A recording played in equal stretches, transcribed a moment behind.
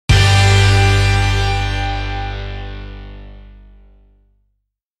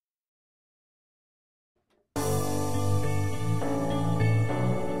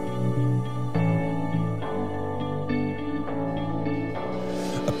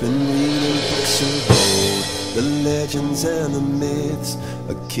Been reading books of old, the legends and the myths,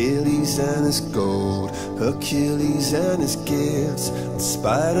 Achilles and his gold, Hercules and his gifts, and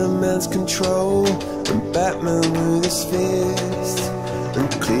Spider-Man's control, and Batman with his fists.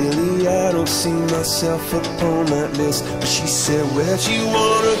 And clearly I don't see myself upon that list. But she said, where'd you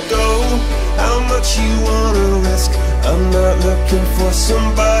wanna go? How much you wanna risk? I'm not looking for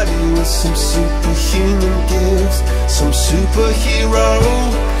somebody with some superhuman gifts, some superhero,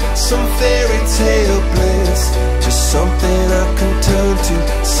 some fairy tale bliss. Just something I can turn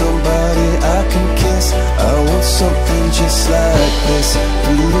to, somebody I can kiss. I want something just like this.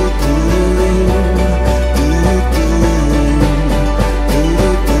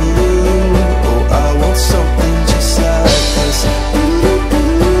 Oh, I want something just like this.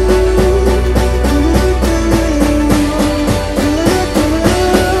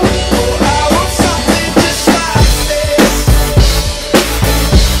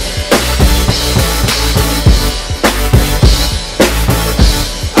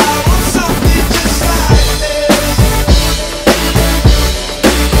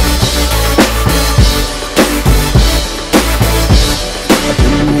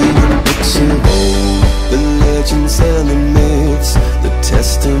 And the myths, the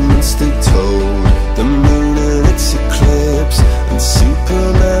testaments they told, the moon and its eclipse, and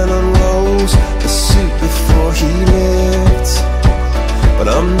Superman unrolls the suit before he lived. But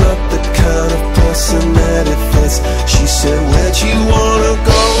I'm not the kind of person that it fits. She said, where'd you wanna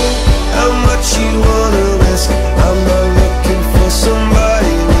go? How much you wanna risk? I'm not looking for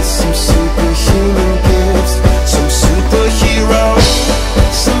somebody with some superhuman gifts, some superhero,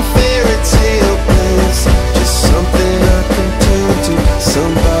 some fairy tale bliss. Something I can turn to,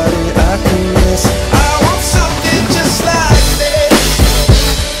 somebody I can miss. I want something just like this.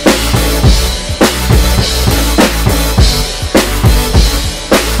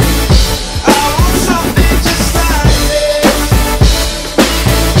 I want something just like this.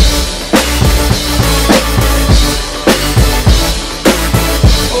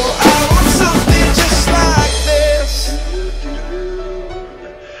 Oh, I want something just like this.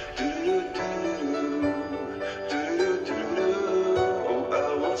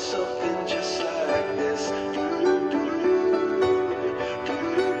 Something just like this.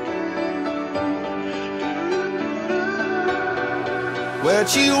 Where'd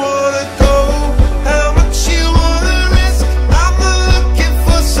you wanna go? How much you wanna risk? I'm not looking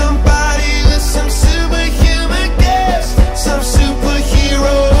for somebody with some superhuman gifts, some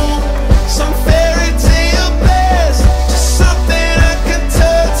superhero, some fairy tale bliss. Just something I can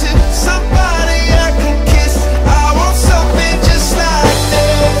turn to, somebody I can kiss. I want something just like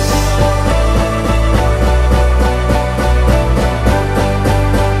this.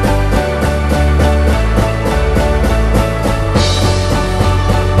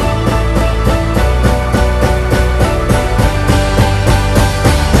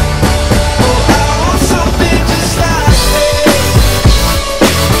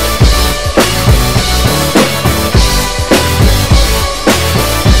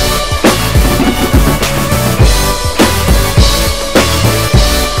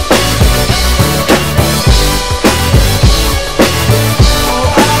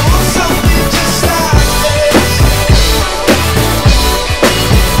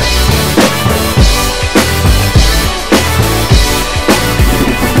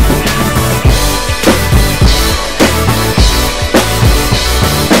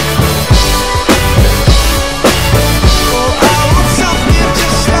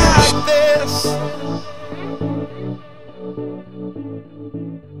 Thank you.